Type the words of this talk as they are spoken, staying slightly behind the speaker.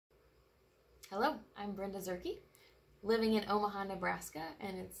Hello, I'm Brenda living in Omaha, Nebraska,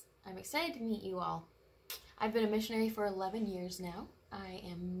 and I'm excited to meet you all. I've been a missionary for 11 years now. I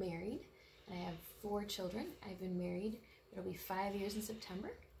am married, and I have 4 children. I've been married, it'll be 5 years in September.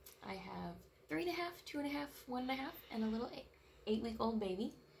 I have 3.5, 2.5, 1.5, and a little 8-week-old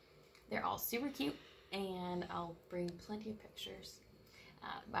baby. They're all super cute, and I'll bring plenty of pictures.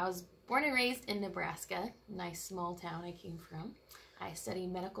 I was born and raised in Nebraska, nice small town I came from. I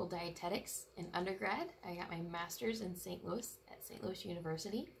studied medical dietetics in undergrad. I got my master's in St. Louis at St. Louis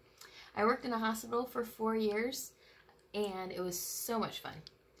University. I worked in a hospital for 4 years, and it was so much fun.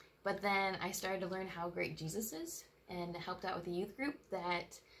 But then I started to learn how great Jesus is and helped out with a youth group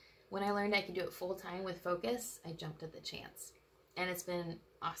that when I learned I could do it full-time with focus, I jumped at the chance. And it's been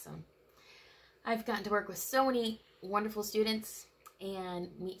awesome. I've gotten to work with so many wonderful students and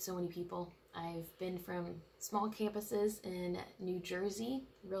meet so many people. I've been from small campuses in New Jersey,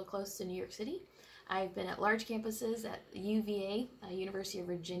 real close to New York City. I've been at large campuses at UVA, University of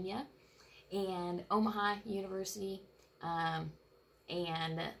Virginia, and Omaha University,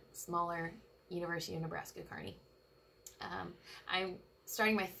 and smaller University of Nebraska-Kearney. I'm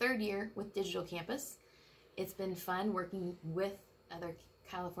starting my 3rd year with Digital Campus. It's been fun working with other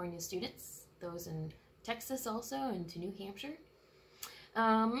California students, those in Texas also, and to New Hampshire.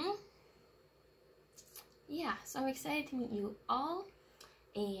 Yeah, so I'm excited to meet you all,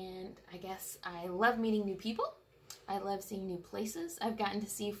 and I guess I love meeting new people. I love seeing new places. I've gotten to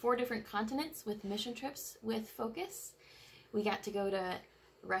see 4 different continents with mission trips with Focus. We got to go to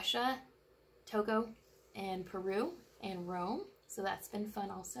Russia, Togo, and Peru, and Rome, so that's been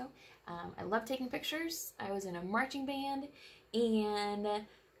fun also. I love taking pictures. I was in a marching band, and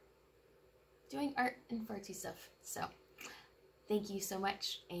doing art and fartsy stuff. So, thank you so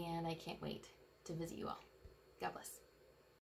much, and I can't wait to visit you all. God bless.